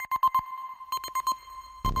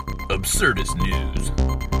Absurdist news.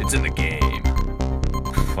 It's in the game.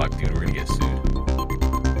 Fuck, dude, we're gonna get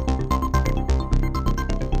sued.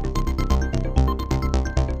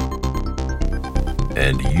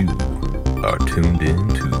 And you are tuned in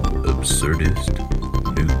to Absurdist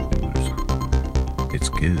news. It's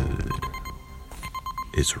good.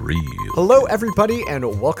 It's real. Hello, everybody,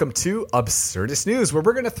 and welcome to Absurdist News, where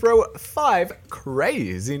we're going to throw 5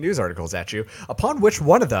 crazy news articles at you, upon which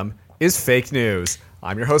one of them is fake news.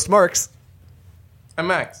 I'm your host, Marks. I'm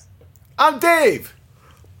Max. I'm Dave.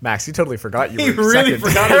 Max, you totally forgot you He were really second.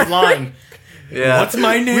 forgot his line. Yeah. What's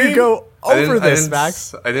my name? We go over this,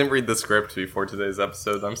 Max. I didn't read the script before today's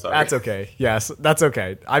episode. I'm sorry. That's okay. Yes, that's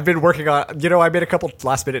okay. I've been working on, I made a couple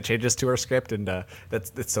last-minute changes to our script, and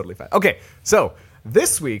that's totally fine. Okay, so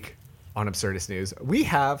this week on Absurdist News, we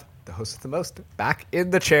have the host of the most back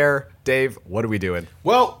in the chair. Dave, what are we doing?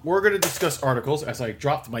 Well, we're going to discuss articles as I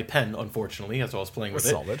dropped my pen, unfortunately, as I was playing with it.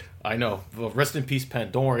 Solid. I know. Well, rest in peace,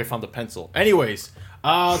 pen. Don't worry, I found the pencil. Anyways,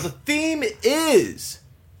 the theme is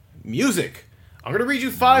music. I'm going to read you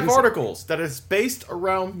 5 articles that is based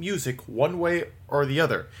around music one way or the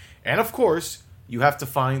other. And of course, you have to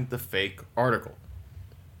find the fake article.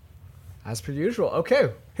 As per usual.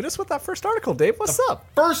 Okay, hit us with that first article, Dave. What's up?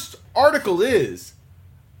 First article is,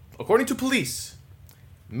 according to police,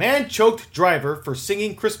 man choked driver for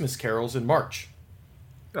singing Christmas carols in March.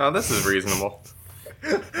 Oh, this is reasonable.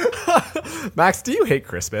 Max, do you hate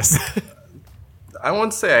Christmas? I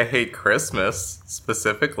won't say I hate Christmas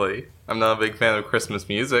specifically. I'm not a big fan of Christmas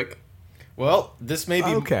music. Well, this may be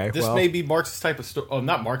Okay, may be Marx's type of story. Oh,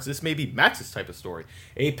 not Marx. This may be Max's type of story.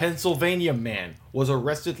 A Pennsylvania man was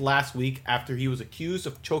arrested last week after he was accused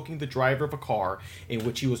of choking the driver of a car in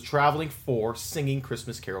which he was traveling for singing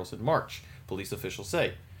Christmas carols in March, police officials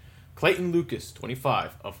say. Clayton Lucas,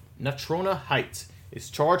 25, of Natrona Heights, is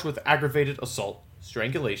charged with aggravated assault,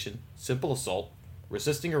 strangulation, simple assault,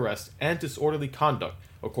 resisting arrest, and disorderly conduct,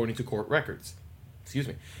 according to court records.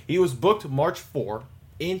 He was booked March 4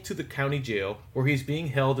 into the county jail, where he's being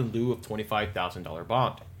held in lieu of $25,000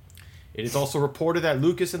 bond. It is also reported that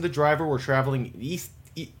Lucas and the driver were traveling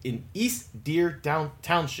in East Deer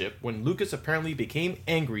Township when Lucas apparently became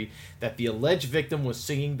angry that the alleged victim was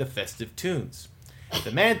singing the festive tunes.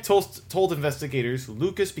 The man told investigators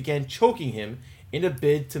Lucas began choking him in a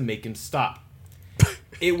bid to make him stop.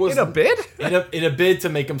 It was In a bid? in a bid to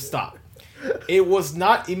make him stop. It was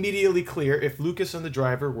not immediately clear if Lucas and the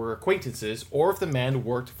driver were acquaintances or if the man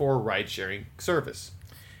worked for a ride-sharing service.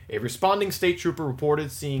 A responding state trooper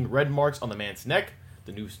reported seeing red marks on the man's neck.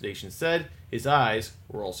 The news station said his eyes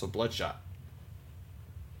were also bloodshot.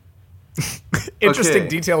 Interesting Okay.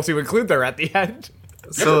 detail to include there at the end.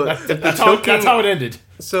 So That's how it ended.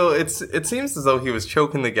 So it seems as though he was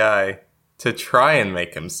choking the guy to try and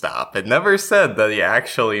make him stop. It never said that he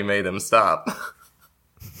actually made him stop.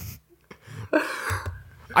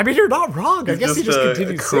 I mean, you're not wrong. I guess he just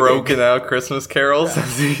continued croaking singing. out Christmas carols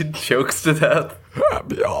as he chokes to death.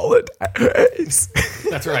 Happy holidays.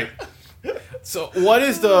 That's right. So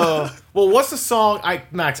what's the song?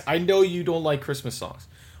 Max, I know you don't like Christmas songs.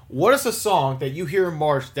 What is a song that you hear in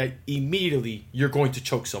March that immediately you're going to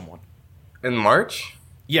choke someone? In March?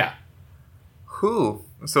 Yeah. Who?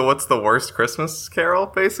 So what's the worst Christmas carol,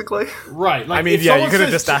 basically? Right. Like, I mean, if yeah, you someone could have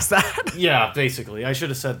says just asked that. Yeah, basically. I should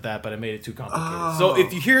have said that, but I made it too complicated. So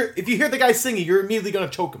if you hear the guy singing, you're immediately gonna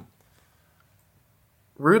choke him.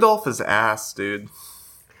 Rudolph is ass, dude.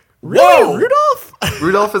 Whoa, Rudolph!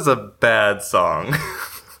 Rudolph is a bad song.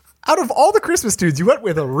 Out of all the Christmas dudes, you went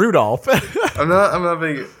with a Rudolph. I'm not a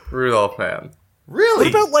big Rudolph fan.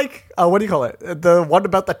 Really? What about, like, what do you call it? The one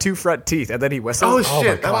about the 2 front teeth, and then he whistles? Oh,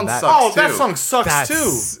 shit, my that one God, sucks. Oh, that too. song sucks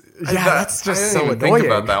That's, too. yeah, that's just I so didn't even annoying.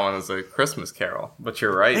 think about that one as a Christmas carol, but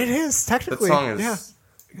you're right. It is, That technically. song is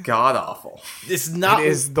yeah. god awful. It's not. It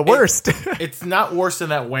is the worst. It's not worse than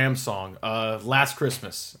that Wham song, "Last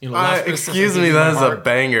Christmas." You know, Last Christmas, Excuse I me, Gave You that My is a Heart.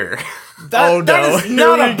 banger. Oh, That no. is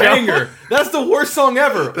not Here a we go. banger. That's the worst song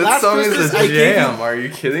ever. That Last song Christmas, is a I gave jam. you. Are you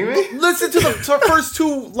kidding me? Listen to the first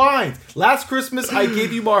 2 lines. Last Christmas, I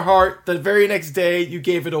gave you my heart. The very next day, you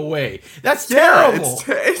gave it away. That's terrible.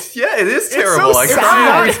 It is terrible. so I sad.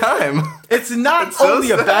 cry every time. It's not It's so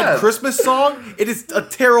only a bad sad. Christmas song, it is a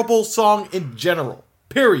terrible song in general.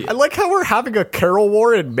 Period. I like how we're having a carol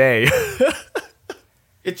war in May.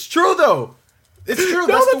 It's true, though. It's true. No,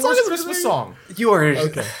 That's that the song worst is Christmas great. song. You are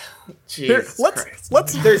Okay. Here, Jesus let's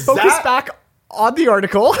Christ. There's focus that. back on the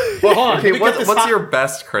article. Well, hold on. Okay, Let me get this what's hot- your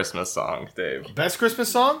best Christmas song, Dave? best Christmas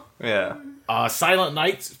song? Yeah. Silent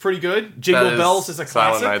Night's pretty good. Jingle Bells is a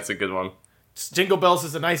classic. Silent Night's a good one. Jingle Bells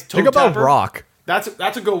is a nice toe Jingle Bell tapper. Rock. That's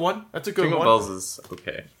a good one. That's a good Jingle one. Bells is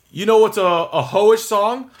okay. You know what's a hoish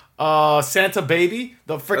song? Santa Baby,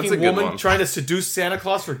 the That's a freaking good woman one. trying to seduce Santa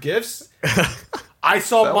Claus for gifts. I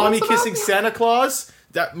saw that mommy what it's kissing Santa Claus.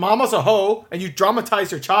 That mama's a hoe, and you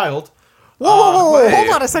dramatize your child. Whoa, wait. hold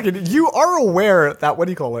on a second. You are aware that, what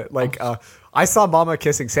do you call it? Like, I saw Mama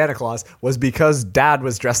kissing Santa Claus was because Dad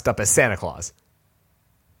was dressed up as Santa Claus.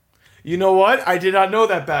 You know what? I did not know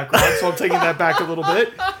that background, so I'm taking that back a little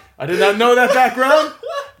bit. I did not know that background.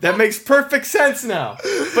 That makes perfect sense now. But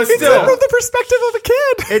It's still, from the perspective of a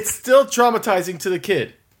kid. it's still traumatizing to the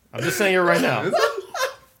kid. I'm just saying it right now.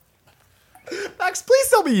 Max, please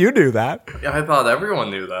tell me you knew that. Yeah, I thought everyone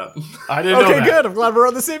knew that. I didn't know Okay, that. good. I'm glad we're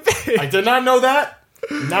on the same page. I did not know that.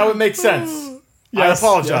 Now it makes sense. I Yes,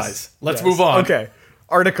 apologize. yes, Let's yes. move on. Okay.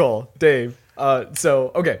 Article, Dave.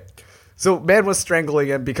 So man was strangling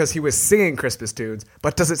him because he was singing Christmas tunes,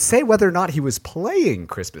 but does it say whether or not he was playing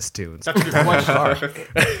Christmas tunes? That's a good question.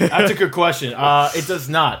 That's a good question. It does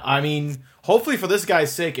not. I mean, hopefully for this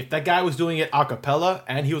guy's sake, if that guy was doing it a cappella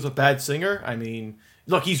and he was a bad singer, I mean,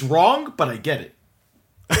 look, he's wrong, but I get it.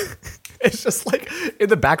 It's just like in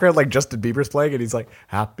the background, like Justin Bieber's playing, and he's like,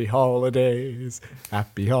 "Happy holidays,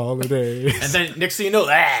 happy holidays." And then next thing you know,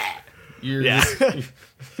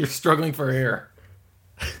 you're struggling for air.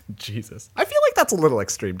 Jesus, I feel like that's a little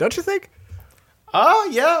extreme, don't you think?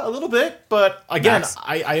 Yeah, a little bit, but again, Max.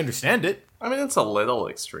 I understand it. I mean, it's a little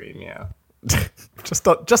extreme, yeah. just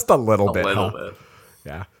a little A bit, little huh? bit.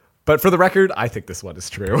 Yeah. But for the record, I think this one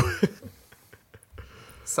is true.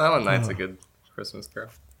 Silent Night's a good Christmas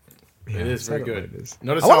carol. It is very good. It is.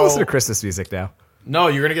 Notice I want to how- listen to Christmas music now. No,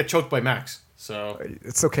 you're gonna get choked by Max. So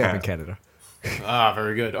It's okay, I'm in Canada.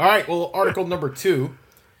 very good. All right, well, article number 2.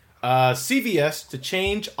 CVS to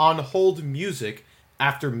change on hold music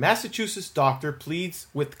after Massachusetts doctor pleads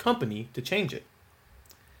with company to change it.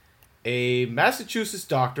 A Massachusetts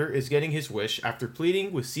doctor is getting his wish after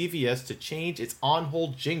pleading with CVS to change its on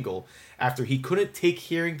hold jingle after he couldn't take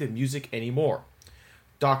hearing the music anymore.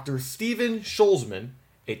 Dr. Stephen Scholzman,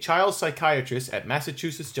 a child psychiatrist at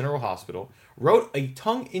Massachusetts General Hospital, wrote a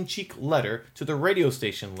tongue-in-cheek letter to the radio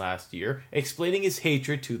station last year explaining his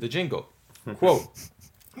hatred to the jingle. Quote,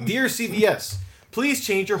 "Dear CVS, please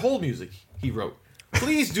change your hold music," he wrote.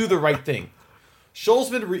 "Please do the right thing."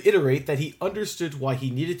 Scholzman reiterated that he understood why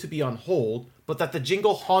he needed to be on hold, but that the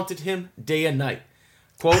jingle haunted him day and night.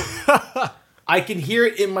 Quote, "I can hear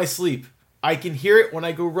it in my sleep. I can hear it when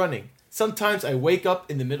I go running. Sometimes I wake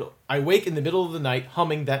in the middle of the night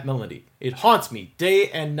humming that melody. It haunts me day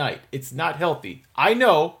and night. It's not healthy. I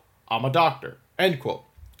know. I'm a doctor." End quote.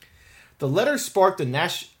 The letter sparked a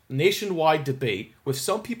nationwide debate, with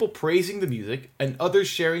some people praising the music and others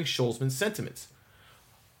sharing Scholzman's sentiments.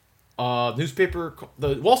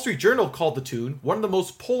 The Wall Street Journal called the tune one of the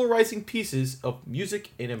most polarizing pieces of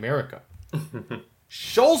music in America.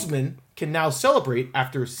 Scholzman can now celebrate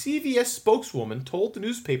after a CVS spokeswoman told the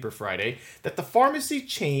newspaper Friday that the pharmacy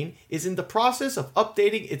chain is in the process of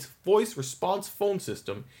updating its voice response phone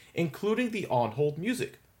system, including the on-hold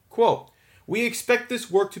music. Quote, "We expect this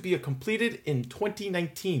work to be completed in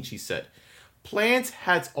 2019, she said. Plans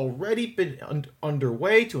has already been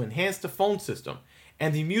underway to enhance the phone system,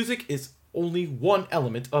 and the music is only one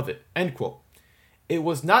element of it." End quote. It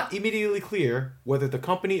was not immediately clear whether the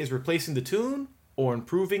company is replacing the tune or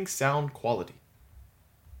improving sound quality.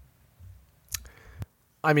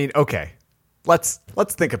 I mean, okay. Let's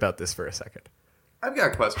think about this for a second. I've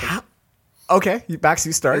got a question. Okay, Max,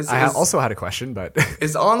 you start. I Is- also had a question, but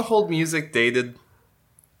Is on-hold music dated?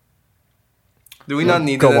 Do we not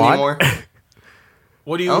need Go it on. anymore? I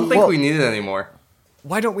What do you don't think Well- we need it anymore.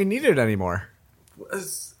 why don't we need it anymore?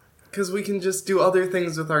 Because we can just do other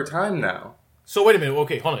things with our time now. So wait a minute.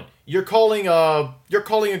 Okay, hold on. You're calling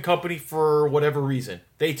a company for whatever reason.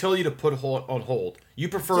 They tell you to put on hold. You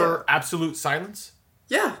prefer Yeah. absolute silence?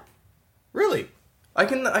 Yeah. Really? I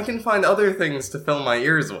can find other things to fill my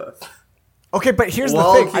ears with. Okay, but here's the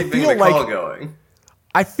while thing. I keeping feel the call like going.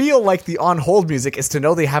 the on hold music is to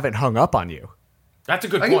know they haven't hung up on you. That's a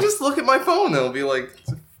good I point. can just look at my phone and it'll be like,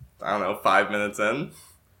 I don't know, 5 minutes in.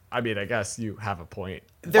 I mean, I guess you have a point.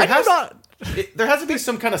 There Why do you has- not? There has to be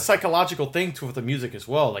some kind of psychological thing to with the music as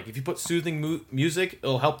well. Like if you put soothing music,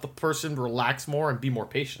 it'll help the person relax more and be more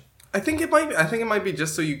patient. I think it might be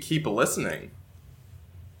just so you keep listening.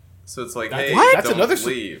 So it's like, That's- hey, What? don't That's another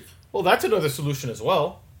leave. Well, that's another solution as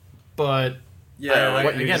well. But Yeah, like,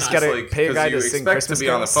 what, you again, just I- gotta like, pay a 'cause guy you to sing expect Christmas to be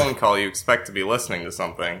on a carols? phone call, you expect to be listening to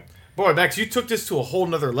something. boy, Max, you took this to a whole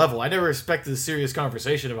nother level. I never expected a serious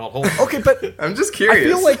conversation about hold. Okay, but I'm just I curious.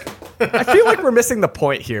 feel like we're missing the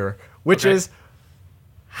point here, which Okay. is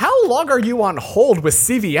how long are you on hold with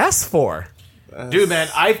CVS for? Dude, man,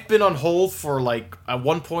 I've been on hold for like at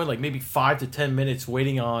one point like maybe 5 to 10 minutes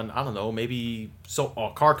waiting on I don't know maybe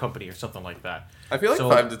a car company or something like that. I feel like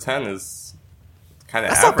 5 to 10 is kind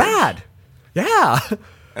of That's average. not bad. Yeah.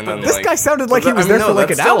 And then, This like, guy sounded like he was I mean, there for like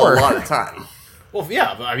that's an still hour. a lot of time. Well,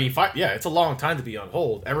 yeah, but I mean, it's a long time to be on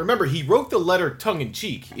hold. And remember, he wrote the letter tongue in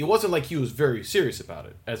cheek. It wasn't like he was very serious about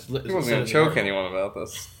it. He wasn't going to choke anyone about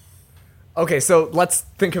this. Okay, so let's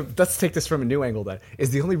take this from a new angle then.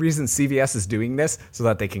 Is the only reason CVS is doing this so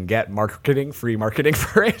that they can get free marketing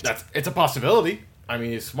for it? It's a possibility. I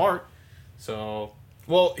mean, it's smart. So,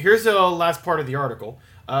 well, here's the last part of the article.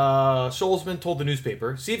 Scholzman told the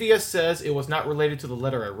newspaper, CVS says it was not related to the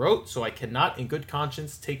letter I wrote, so I cannot in good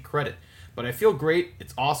conscience take credit. But I feel great.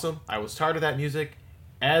 It's awesome. I was tired of that music,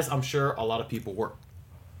 as I'm sure a lot of people were.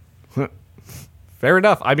 Fair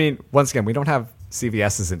enough. I mean, once again, we don't have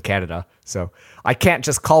CVS's in Canada, so I can't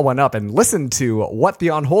just call one up and listen to what the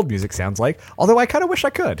on hold music sounds like, although I kind of wish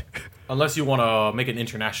I could. Unless you want to make an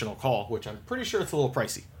international call, which I'm pretty sure it's a little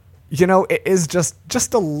pricey. You know, it is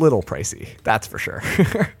just a little pricey. That's for sure.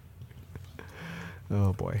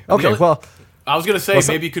 Oh, boy. Okay, well... I was going to say,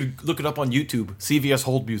 maybe you could look it up on YouTube. CVS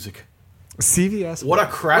hold music. CVS... What a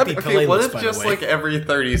crappy playlist, what if by just the way. like every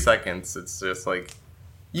 30 seconds it's just like,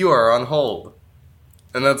 you are on hold.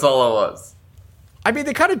 And that's all it was. I mean,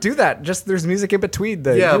 they kind of do that. Just there's music in between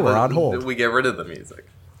the you were on hold. We get rid of the music.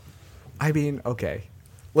 I mean, okay.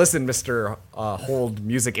 Listen, Mr. Hold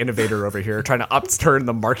music innovator over here, trying to upturn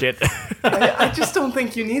the market. I just don't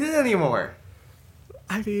think you need it anymore.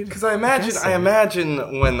 I mean, Because I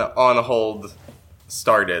imagine when On Hold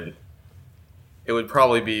started, it would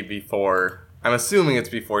probably be before. I'm assuming it's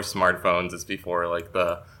before smartphones. It's before like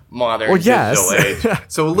the modern digital age.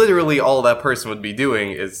 So literally, all that person would be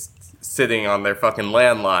doing is sitting on their fucking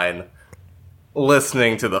landline,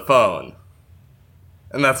 listening to the phone,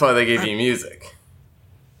 and that's why they gave you music.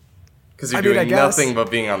 Because you're doing nothing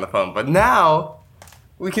but being on the phone. But now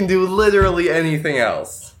we can do literally anything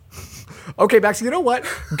else. Okay, Max, you know what?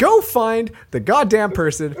 Go find the goddamn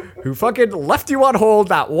person who fucking left you on hold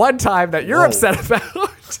that one time that you're upset about.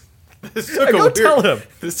 Tell him.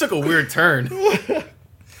 This took a weird turn.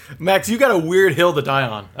 Max, you got a weird hill to die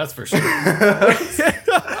on. That's for sure.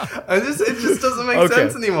 It just doesn't make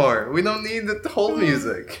sense anymore. We don't need the whole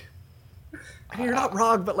music. I mean, you're not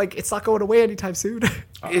wrong, but like, it's not going away anytime soon.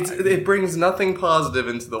 It brings nothing positive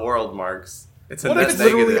into the world, Marks. It's What if it's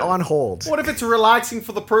Literally on hold. What if it's relaxing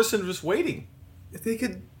for the person just waiting? If they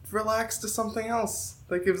could relax to something else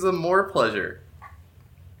that gives them more pleasure.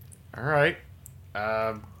 All right.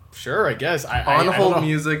 Sure, I guess. On-hold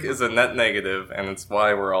music is a net negative, and it's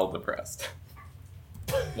why we're all depressed.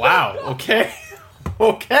 Wow. Okay.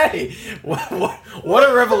 Okay. What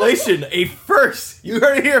a revelation. A first. You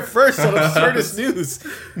heard it here first on Absurdist News.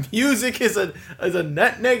 Music is a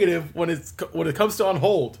net negative when it comes to on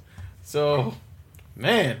hold. So,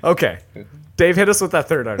 man. Okay. Dave, hit us with that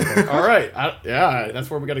third article. All right. That's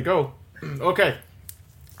where we got to go. Okay.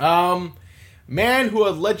 Man who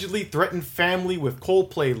allegedly threatened family with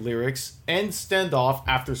Coldplay lyrics ends standoff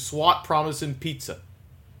after SWAT promised him pizza.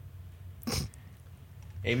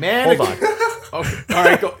 A man... Hold on. Okay. All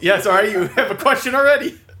right, go. Yeah, sorry, you have a question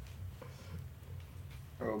already.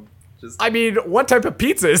 I mean, what type of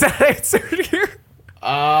pizza is that answered here?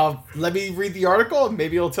 Let me read the article and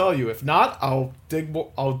maybe it'll tell you. If not, I'll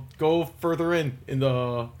go further in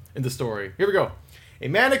the story. Here we go. A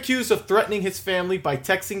man accused of threatening his family by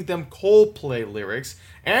texting them Coldplay lyrics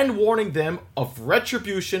and warning them of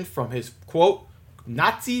retribution from his, quote,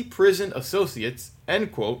 Nazi prison associates,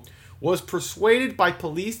 end quote, was persuaded by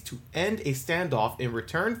police to end a standoff in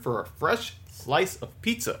return for a fresh slice of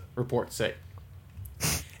pizza, reports say.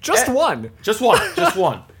 Just one. Just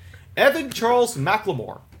one. Evan Charles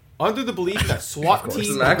McLemore, under the belief that SWAT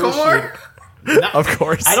team McLemore? Of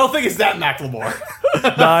course. I don't think it's that McLemore.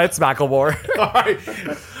 No, it's Macklemore. All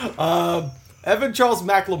right. Evan Charles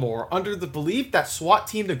McLemore, under the belief that SWAT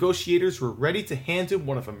team negotiators were ready to hand him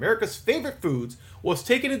one of America's favorite foods, was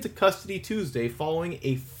taken into custody Tuesday following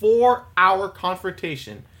a 4-hour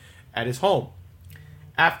confrontation at his home.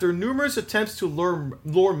 After numerous attempts to lure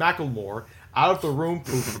McLemore out of the room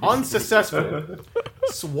proved unsuccessful,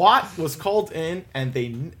 SWAT was called in and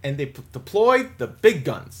they deployed the big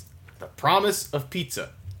guns, the promise of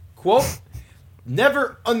pizza. Quote,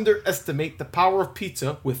 never underestimate the power of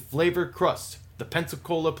pizza with flavored crust, the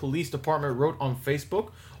Pensacola Police Department wrote on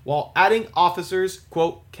Facebook, while adding officers,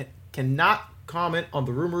 quote, cannot comment on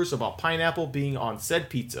the rumors about pineapple being on said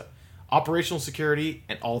pizza, operational security,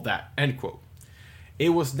 and all that, end quote. It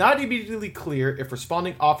was not immediately clear if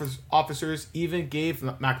responding officers even gave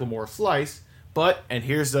McLemore a slice, But, and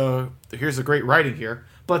here's a great writing here,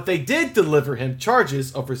 but they did deliver him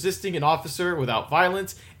charges of resisting an officer without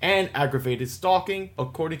violence and aggravated stalking,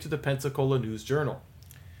 according to the Pensacola News-Journal.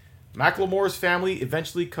 Macklemore's family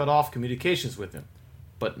eventually cut off communications with him,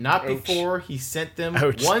 but not before he sent them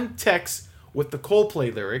one text with the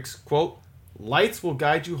Coldplay lyrics, quote, "Lights will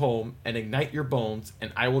guide you home and ignite your bones,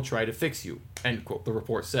 and I will try to fix you," end quote, the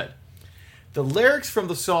report said. The lyrics from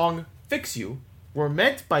the song Fix You were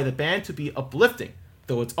meant by the band to be uplifting,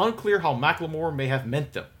 though it's unclear how Macklemore may have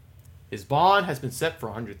meant them. His bond has been set for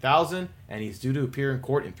 $100,000, and he's due to appear in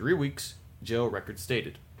court in 3 weeks, jail record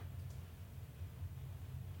stated.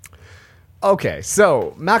 Okay,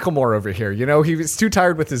 so Macklemore over here, he was too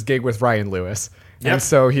tired with his gig with Ryan Lewis. Yep. And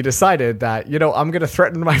so he decided that, I'm going to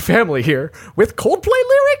threaten my family here with Coldplay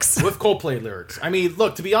lyrics? With Coldplay lyrics. I mean,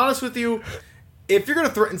 look, to be honest with you, if you're going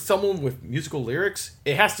to threaten someone with musical lyrics,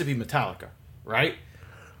 it has to be Metallica, right?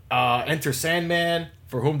 Enter Sandman,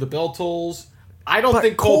 For Whom the Bell Tolls. I don't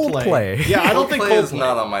think Coldplay. Yeah, I don't think Coldplay is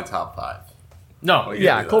not on my top 5. No.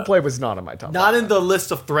 Yeah, Coldplay was not on my top 5. Not in the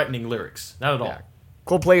list of threatening lyrics. Not at all. Yeah.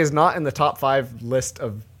 Coldplay is not in the top 5 list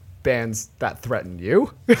of bands that threaten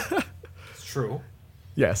you. It's true.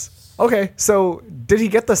 Yes. Okay, so did he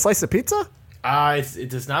get the slice of pizza? It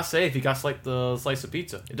does not say if he got the slice of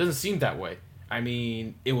pizza. It doesn't seem that way. I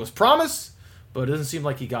mean, it was promised, but it doesn't seem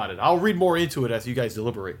like he got it. I'll read more into it as you guys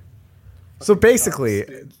deliberate. So basically,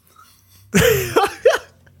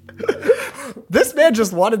 this man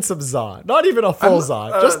just wanted some za. Not even a full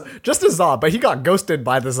za. Just a za, but he got ghosted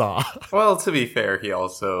by the za. Well, to be fair, he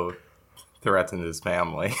also threatened his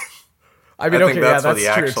family. I mean, think that's what true he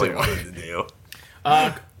actually too. wanted to do.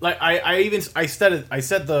 I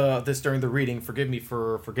said this during the reading. Forgive me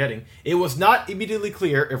for forgetting. It was not immediately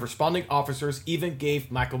clear if responding officers even gave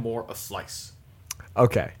Macklemore a slice.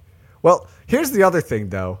 Okay, well, here's the other thing,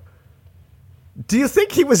 though. Do you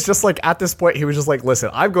think he was just like at this point? He was just like, "Listen,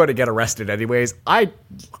 I'm going to get arrested anyways. I'm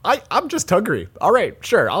just hungry. All right,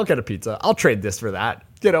 sure, I'll get a pizza. I'll trade this for that.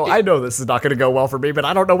 I know this is not going to go well for me, but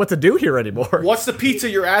I don't know what to do here anymore." What's the pizza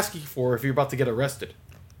you're asking for if you're about to get arrested?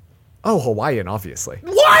 Oh, Hawaiian, obviously.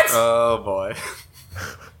 What? Oh, boy.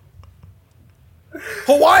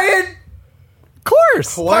 Hawaiian? Of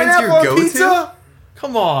course. Hawaiian's your Pineapple go-to? pizza?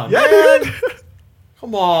 Come on, Yeah, man. dude.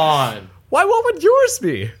 Come on. What would yours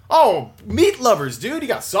be? Oh, meat lovers, dude. You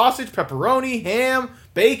got sausage, pepperoni, ham,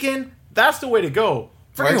 bacon. That's the way to go.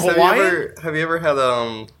 Freaking Marcus, Hawaiian? have you ever had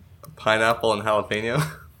pineapple and jalapeno?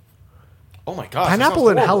 Oh my gosh. Pineapple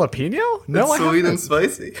and jalapeno? No, It's sweet and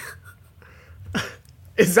spicy.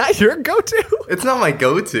 Is that your go-to? It's not my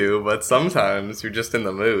go-to, but sometimes you're just in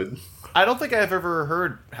the mood. I don't think I've ever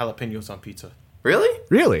heard jalapenos on pizza. Really?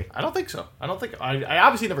 Really? I don't think so. I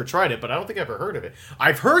obviously never tried it, but I don't think I've ever heard of it.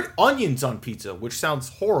 I've heard onions on pizza, which sounds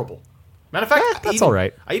horrible. Matter of fact, that's all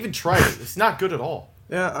right. I even tried it. It's not good at all.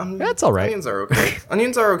 Yeah, that's all right. Onions are okay.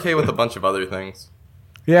 Onions are okay with a bunch of other things.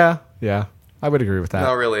 Yeah, I would agree with that.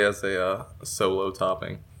 Not really as a solo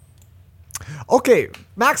topping. Okay,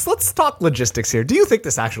 Max, let's talk logistics here. Do you think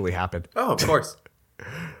this actually happened? Oh, of course.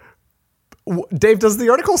 Dave, does the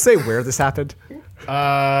article say where this happened?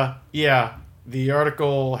 Yeah. The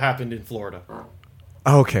article happened in Florida.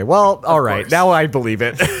 Okay, well, all right. Now I believe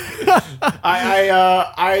it.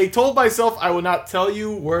 I told myself I would not tell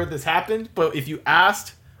you where this happened, but if you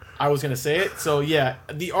asked, I was going to say it. So, yeah,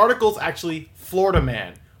 the article's actually Florida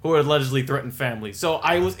man who allegedly threatened family. So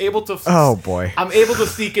I was able to... Oh, boy. I'm able to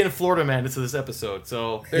sneak in Florida man into this episode.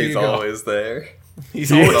 So there you go. He's always there.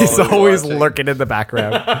 He's always watching. lurking in the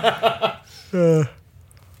background.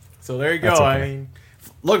 So there you go. Okay. I mean,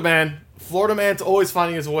 look, man, Florida man's always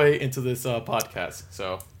finding his way into this podcast.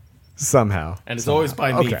 So Somehow. and it's always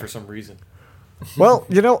by me Okay. for some reason. Well,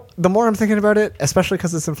 the more I'm thinking about it, especially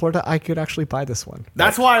because it's in Florida, I could actually buy this one.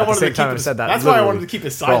 That's why I At the wanted to same keep time, it. I've said that That's why I literally wanted to keep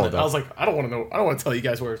it for all of silent. them. I was like, I don't want to know. I don't want to tell you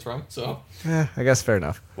guys where it's from. So, I guess fair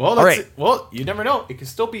enough. well, all that's right. it. Well, you never know. It could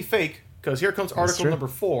still be fake because here comes article true. number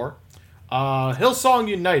 4. Hillsong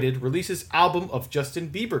United releases album of Justin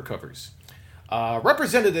Bieber covers.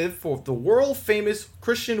 Representative for the world famous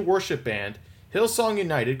Christian worship band Hillsong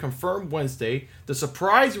United confirmed Wednesday the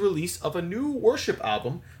surprise release of a new worship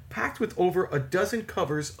album packed with over a dozen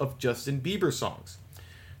covers of Justin Bieber songs.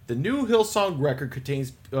 The new Hillsong record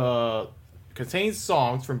contains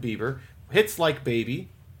songs from Bieber, hits like Baby,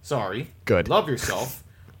 Sorry, Good. Love Yourself,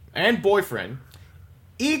 and Boyfriend,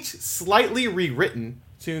 each slightly rewritten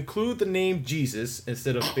to include the name Jesus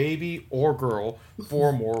instead of baby or girl for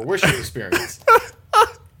a more worship experience.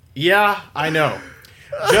 Yeah, I know.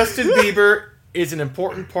 Justin Bieber is an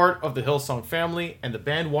important part of the Hillsong family, and the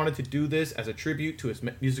band wanted to do this as a tribute to his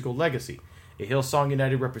musical legacy. A Hillsong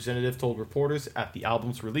United representative told reporters at the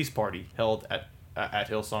album's release party held at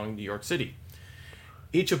Hillsong, New York City.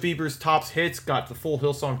 Each of Bieber's top hits got the full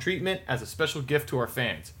Hillsong treatment as a special gift to our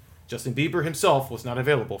fans. Justin Bieber himself was not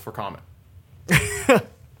available for comment.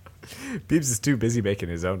 Biebs is too busy making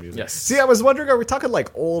his own music. Yes. See, I was wondering, are we talking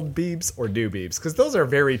like old Biebs or new Biebs? Because those are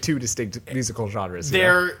very two distinct musical genres.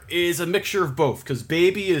 There is a mixture of both, because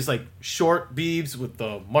Baby is like short Biebs with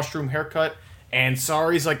the mushroom haircut, and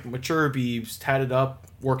Sorry's like mature Biebs, tatted up,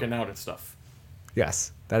 working out and stuff.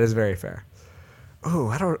 Yes, that is very fair. Oh,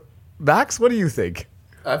 I don't... Max, what do you think?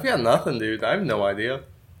 I've got nothing, dude. I have no idea.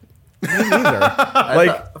 Me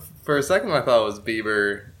neither. For a second, I thought it was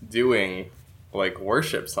Bieber doing like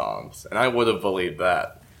worship songs, and I would have believed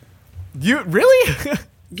that. You really?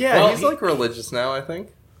 Yeah, well, he's like religious now, I think.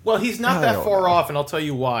 Well, he's not that far off, and I'll tell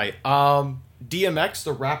you why. DMX,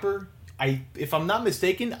 the rapper, if I'm not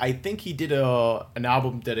mistaken, I think he did an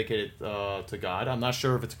album dedicated to God. I'm not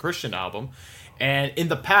sure if it's a Christian album. And in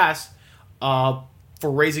the past, for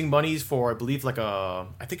raising monies for, I believe, like I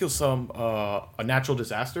think it was a natural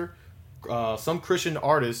disaster, some Christian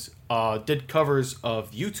artists did covers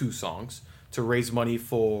of U2 songs to raise money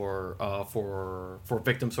for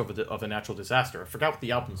victims of a natural disaster. I forgot what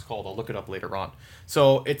the album's called. I'll look it up later on.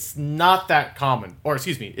 So it's not that common, or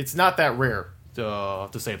excuse me, it's not that rare, to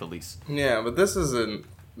say the least. Yeah, but this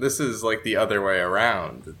is like the other way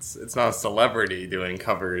around. It's not a celebrity doing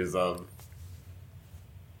covers of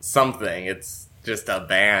something. It's just a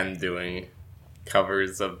band doing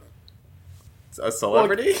covers of a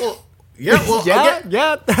celebrity. Yeah,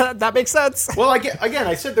 that makes sense. Well, again,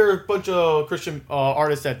 I said there are a bunch of Christian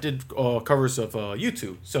artists that did covers of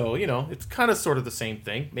U2. So, it's kind of sort of the same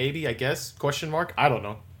thing. Maybe, I guess. Question mark? I don't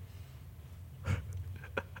know.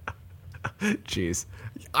 Jeez.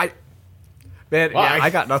 I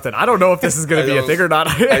got nothing. I don't know if this is going to be a thing or not.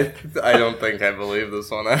 I don't think I believe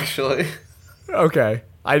this one, actually. Okay.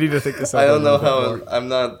 I need to think this out. I don't know how... I'm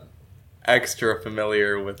not extra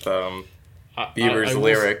familiar with... Bieber's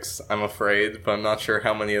lyrics, I'm afraid, but I'm not sure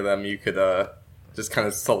how many of them you could just kind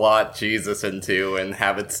of slot Jesus into and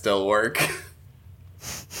have it still work.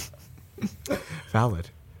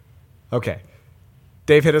 Valid. Okay.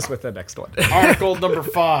 Dave, hit us with the next one. Article number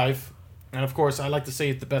 5, and of course I like to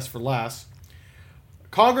say it the best for last.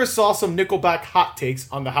 Congress saw some Nickelback hot takes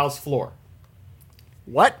on the House floor.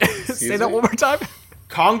 What? Say that one more time.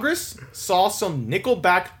 Congress saw some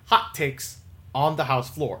Nickelback hot takes on the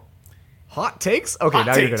House floor. Hot takes? Okay, hot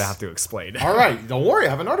now takes. You're going to have to explain. All right, don't worry. I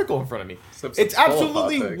have an article in front of me. It's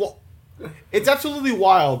absolutely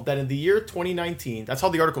wild that in the year 2019, that's how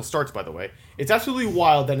the article starts, by the way. It's absolutely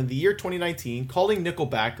wild that in the year 2019, calling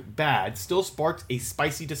Nickelback bad still sparked a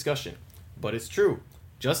spicy discussion. But it's true.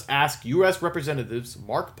 Just ask U.S. Representatives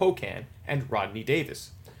Mark Pocan and Rodney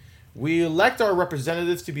Davis. We elect our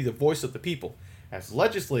representatives to be the voice of the people. As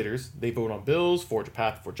legislators, they vote on bills, forge a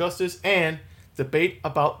path for justice, and debate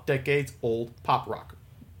about decades-old pop rock.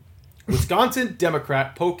 Wisconsin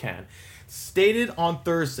Democrat Pocan stated on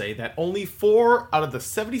Thursday that only 4 out of the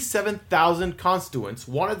 77,000 constituents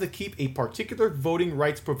wanted to keep a particular voting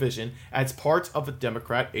rights provision as part of a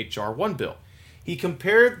Democrat H.R. 1 bill. He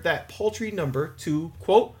compared that paltry number to,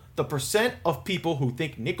 quote, the percent of people who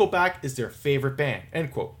think Nickelback is their favorite band,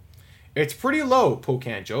 end quote. It's pretty low,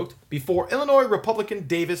 Pocan joked, before Illinois Republican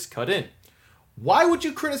Davis cut in. Why would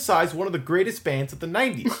you criticize one of the greatest bands of the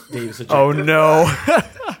 90s? Davis objected. Oh, no.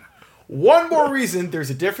 One more reason there's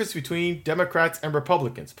a difference between Democrats and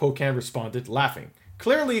Republicans, Pocan responded, laughing,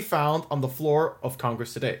 clearly found on the floor of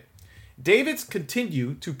Congress today. Davis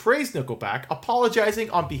continued to praise Nickelback, apologizing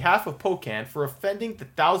on behalf of Pocan for offending the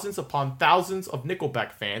thousands upon thousands of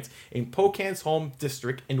Nickelback fans in Pocan's home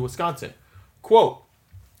district in Wisconsin. Quote,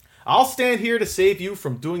 I'll stand here to save you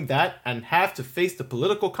from doing that and have to face the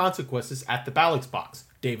political consequences at the ballot box,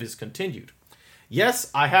 Davis continued.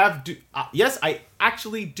 Yes, I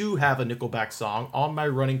actually do have a Nickelback song on my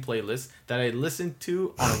running playlist that I listen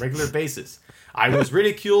to on a regular basis. I was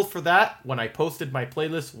ridiculed for that when I posted my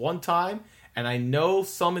playlist one time, and I know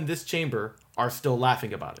some in this chamber are still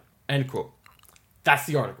laughing about it. End quote. That's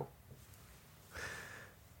the article.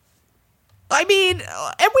 I mean,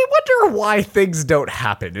 and we wonder why things don't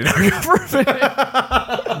happen in our government.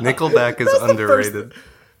 Nickelback is underrated.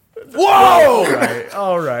 Whoa!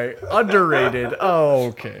 All right. Underrated. Oh,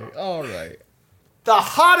 okay. All right. The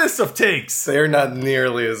hottest of takes. They're not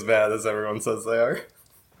nearly as bad as everyone says they are.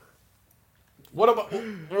 What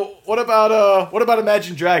about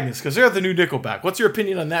Imagine Dragons? Because they're the new Nickelback. What's your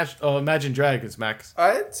opinion on that? Imagine Dragons, Max?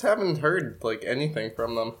 I haven't heard anything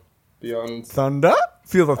from them beyond Thunder.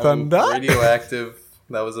 Feel the thunder. Radioactive.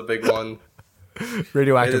 That was a big one.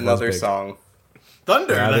 Radioactive. Another song.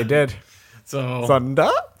 Thunder. Yeah, they did. So Thunder?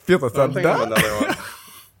 Feel the I'm thinking of thunder? another one.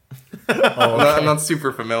 I'm not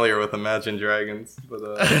super familiar with Imagine Dragons, but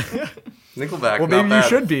Nickelback. Well, not maybe you bad.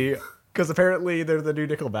 should be, because apparently they're the new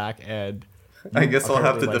Nickelback, and I guess I'll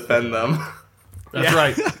have to apparently like defend them. that's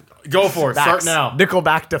right. Go for it. Start Max, now.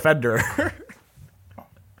 Nickelback Defender.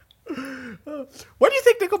 Why do you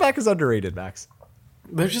think Nickelback is underrated, Max?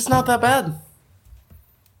 They're just not that bad.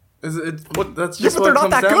 Is it? What? That's Yeah, just but what they're it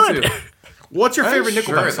not comes that down good. to. What's your favorite Sure,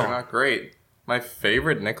 Nickelback they're song? not great. My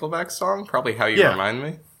favorite Nickelback song, probably "How You Yeah. Remind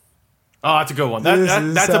Me." Oh, that's a good one.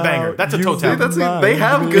 That's a banger. That's a toe tap. They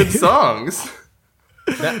have good songs.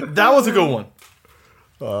 That was a good one.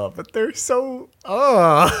 But they're so.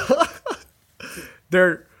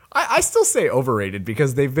 They're. I still say overrated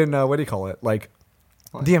because they've been. What do you call it? Like,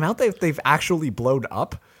 the amount they've actually blown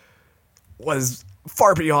up was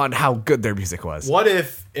far beyond how good their music was. What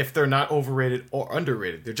if they're not overrated or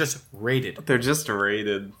underrated? They're just rated. They're just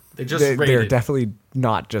rated. They're just They're rated. definitely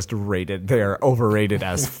not just rated. They're overrated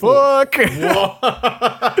as fuck.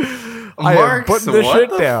 I am Marks, putting this what shit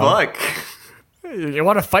the down. fuck? You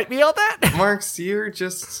want to fight me on that? Marks, you're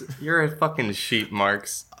a fucking sheep,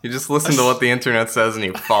 Marks. You just listen to what the internet says and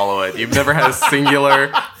you follow it. You've never had a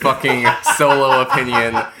singular fucking solo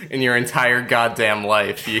opinion in your entire goddamn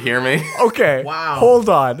life. You hear me? Okay. Wow. Hold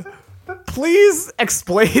on. Please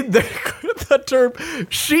explain the term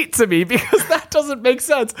sheet to me because that doesn't make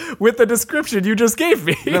sense with the description you just gave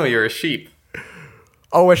me. No, you're a sheep.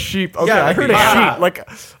 Oh, a sheep. Okay, Yeah, I heard yeah. a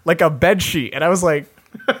sheet, like a bed sheet, and I was like,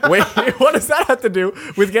 wait, what does that have to do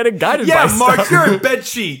with getting guided by Yeah, Mark, stuff? you're a bed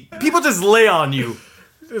sheet. People just lay on you.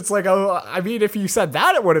 It's like, oh, I mean, if you said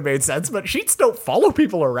that, it would have made sense, but sheets don't follow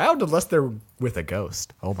people around unless they're with a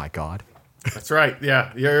ghost. Oh my god. That's right.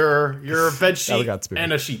 Yeah, you're a bed we sheet got spooky.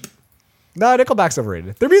 and a sheep. No, Nickelback's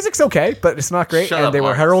overrated. Their music's okay, but it's not great, Shut and up, they were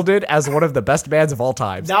Mark. heralded as one of the best bands of all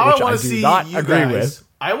time, Now which I want I to do see not you agree guys. with.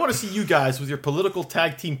 I want to see you guys with your political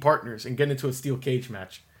tag team partners and get into a steel cage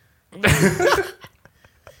match.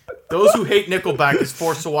 Those who hate Nickelback is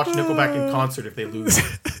forced to watch Nickelback in concert if they lose.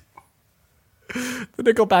 The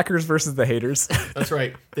Nickelbackers versus the haters. That's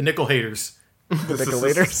right. The Nickel haters. The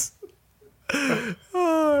Nickelators.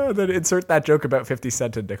 And then insert that joke about 50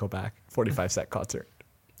 Cent in Nickelback. 45 Cent concert.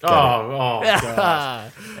 Oh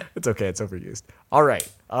God. It's okay. It's overused. All right.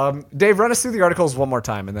 Dave, run us through the articles one more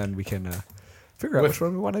time, and then we can figure out which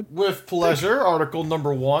one we wanted. With pleasure. Article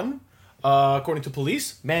number 1. According to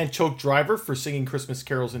police, man choked driver for singing Christmas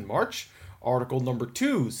carols in March. Article number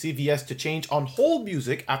 2, CVS to change on hold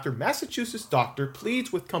music after Massachusetts doctor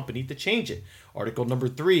pleads with company to change it. Article number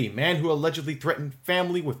 3, man who allegedly threatened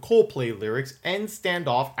family with Coldplay lyrics ends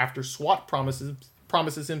standoff after SWAT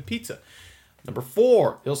promises him pizza. Number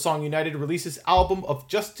 4, Hillsong United releases album of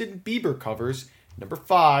Justin Bieber covers. Number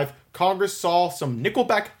 5, Congress saw some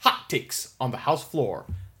Nickelback hot takes on the House floor.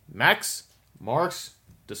 Max, Marks,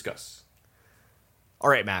 discuss. All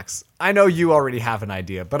right, Max. I know you already have an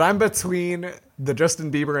idea, but I'm between the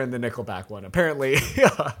Justin Bieber and the Nickelback one. Apparently.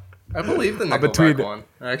 I believe the Nickelback between- one,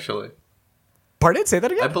 actually. Pardon? Say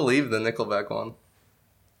that I again? believe the Nickelback one.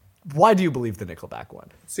 Why do you believe the Nickelback one?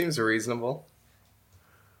 It seems reasonable.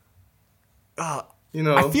 I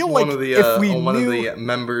one feel like of the if we one knew- of the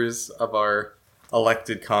members of our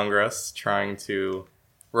elected Congress trying to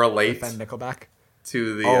relate Defend Nickelback?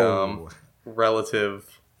 to the Oh. relative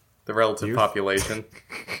Youth? population,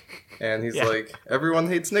 and he's Yeah. like, everyone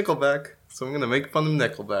hates Nickelback, so I'm gonna make fun of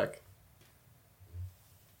Nickelback.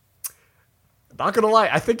 Not gonna lie,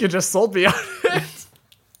 I think you just sold me on it.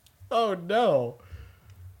 Oh no.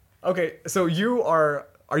 Okay, so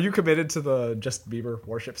are you committed to the Justin Bieber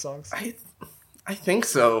worship songs? I think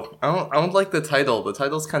so. I don't like the title. The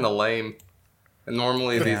title's kind of lame, and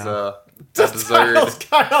normally these absurd. That's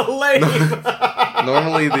kind of lame.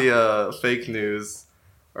 Normally the fake news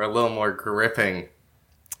are a little more gripping.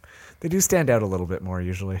 They do stand out a little bit more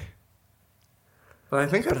usually. But I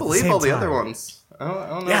think I at the believe same all the time- other ones. I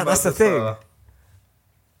don't know. Yeah, about that's the this, thing.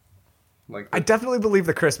 Like, I definitely believe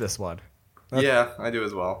the Christmas one. yeah, I do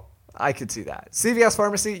as well. I could see that. CVS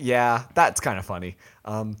Pharmacy, yeah, that's kind of funny.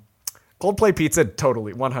 Coldplay Pizza,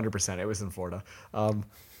 totally, 100%. It was in Florida.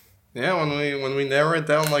 Yeah, when we narrow it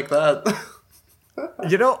down like that.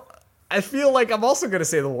 You know, I feel like I'm also going to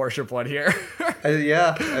say the worship one here.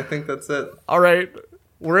 I think that's it. All right,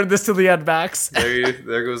 we're in this to the end, Max.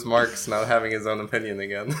 There goes Mark's not having his own opinion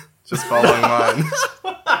again. Just following mine.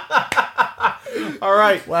 All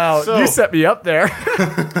right. Wow, So, you set me up there.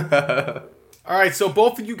 all right. So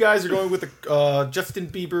both of you guys are going with the Justin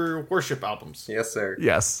Bieber worship albums. Yes, sir.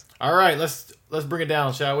 Yes. All right. Let's bring it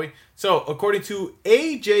down, shall we? So according to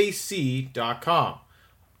AJC.com,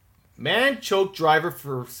 Man choked driver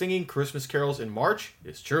for singing Christmas carols in March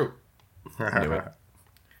is true. Knew it.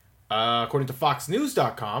 According to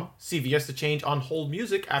FoxNews.com, CVS to change on hold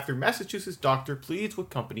music after Massachusetts doctor pleads with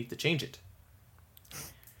company to change it.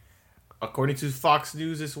 According to Fox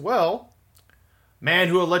News as well, man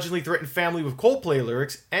who allegedly threatened family with Coldplay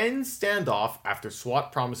lyrics ends standoff after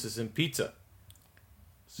SWAT promises him pizza.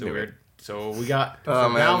 So Knew we're it. So we got Oh,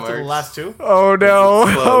 man, down to the Marks. last two. Oh no!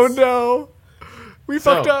 This is Oh close. no! We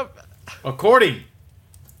fucked up. According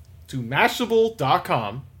to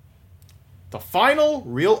Mashable.com, the final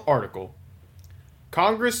real article,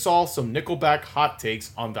 Congress saw some Nickelback hot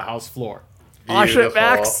takes on the House floor. Aw shit, Beautiful.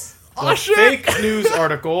 Max. The Aw shit. fake news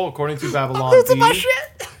article, according to Babylon Losing my Bee,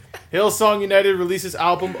 shit. Hillsong United releases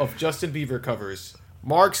album of Justin Bieber covers.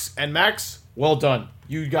 Marks and Max, well done.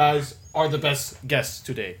 You guys are the best guests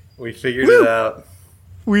today. We figured Woo! it out.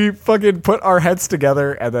 We fucking put our heads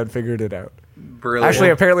together and then figured it out. Brilliant. Actually,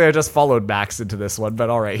 apparently I just followed Max into this one, but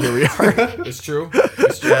all right, here we are. It's true.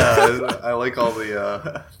 It's true. yeah, I like all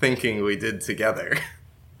the thinking we did together.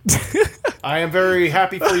 I am very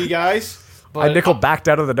happy for you guys. I But nickel-backed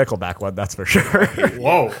out of the Nickelback one, that's for sure.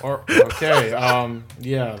 Whoa. Okay.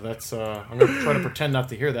 Yeah. That's. I'm gonna try to pretend not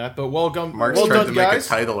to hear that. But welcome. Mark's well tried done, to make guys. a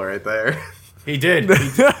title right there. He did.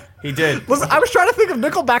 He did. Listen, I was trying to think of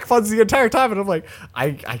Nickelback funds the entire time, and I'm like,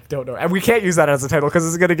 I don't know. And we can't use that as a title because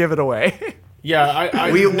it's going to give it away.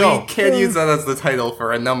 Yeah. We no. can't use that as the title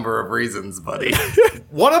for a number of reasons, buddy.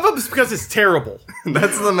 One of them is because it's terrible.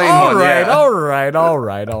 That's the main all one. right, yeah. all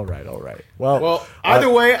right. Well, either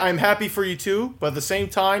way, I'm happy for you too. But at the same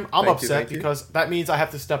time, I'm Thank you, upset thank you. because that means I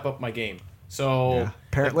have to step up my game. So Yeah,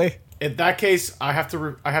 apparently. in that case, I have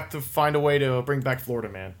to find a way to bring back Florida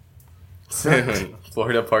Man. Soon.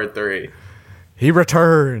 Florida Part 3. He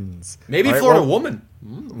returns. Maybe All right, Florida well- Woman.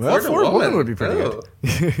 Well, Florida Woman would be pretty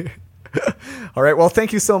good. All right, well,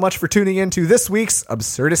 thank you so much for tuning in to this week's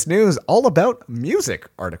Absurdist News, all about music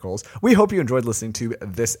articles. We hope you enjoyed listening to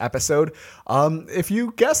this episode. If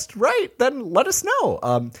you guessed right, then let us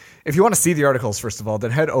know. If you want to see the articles, first of all,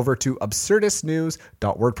 then head over to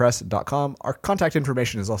absurdistnews.wordpress.com. Our contact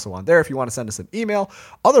information is also on there if you want to send us an email.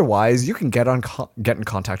 Otherwise, you can get in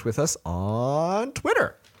contact with us on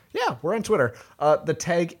Twitter. Yeah, we're on Twitter. The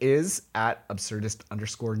tag is at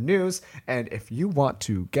absurdist_news. And if you want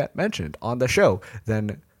to get mentioned on the show,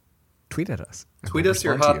 then tweet at us. and Tweet we'll us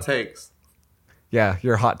your respond to hot you. takes. Yeah,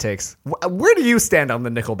 your hot takes. Where do you stand on the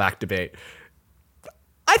Nickelback debate?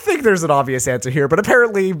 I think there's an obvious answer here, but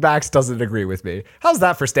apparently Max doesn't agree with me. How's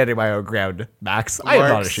that for standing my own ground, Max? I am not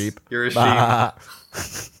a Marks, sheep. You're a sheep.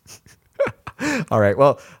 All right.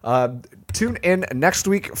 Well, tune in next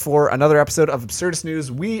week for another episode of Absurdist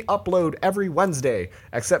News. We upload every Wednesday,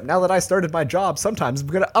 except now that I started my job, sometimes I'm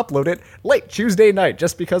going to upload it late Tuesday night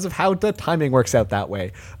just because of how the timing works out that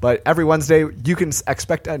way. But every Wednesday, you can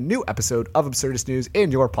expect a new episode of Absurdist News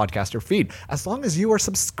in your podcaster feed, as long as you are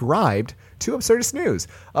subscribed to Absurdist News.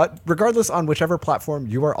 Regardless on whichever platform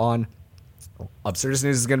you are on, Absurdist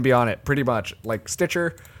News is going to be on it, pretty much. Like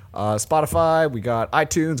Stitcher, Spotify, we got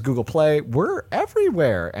iTunes, Google Play. We're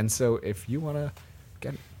everywhere. And so if you want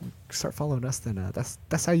to start following us, then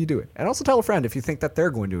that's how you do it. And also tell a friend if you think that they're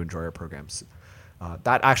going to enjoy our programs.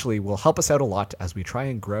 That actually will help us out a lot as we try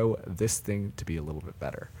and grow this thing to be a little bit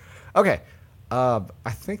better. Okay. I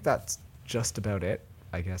think that's just about it,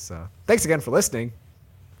 I guess. Thanks again for listening.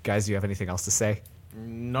 Guys, do you have anything else to say?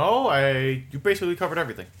 No, you basically covered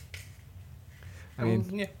everything. I mean,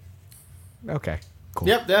 Yeah. okay. Cool.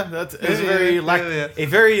 Yep, yeah, that's it's Yeah. a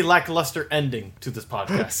very lackluster ending to this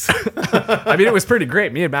podcast. I mean, it was pretty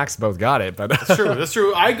great. Me and Max both got it, but That's true. That's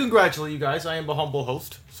true. I congratulate you guys. I am a humble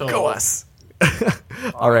host. So go us.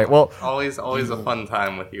 All right. Well, Always a fun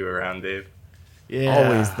time with you around, Dave. Yeah.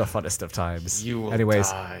 always the funnest of times. You will Anyways,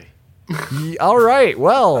 die. all right.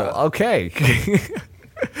 Well, okay.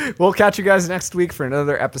 We'll catch you guys next week for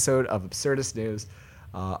another episode of Absurdist News.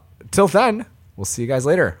 Till then, we'll see you guys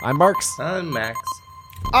later. I'm Marks. Max.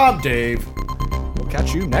 I'm Dave. We'll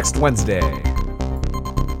catch you next Wednesday.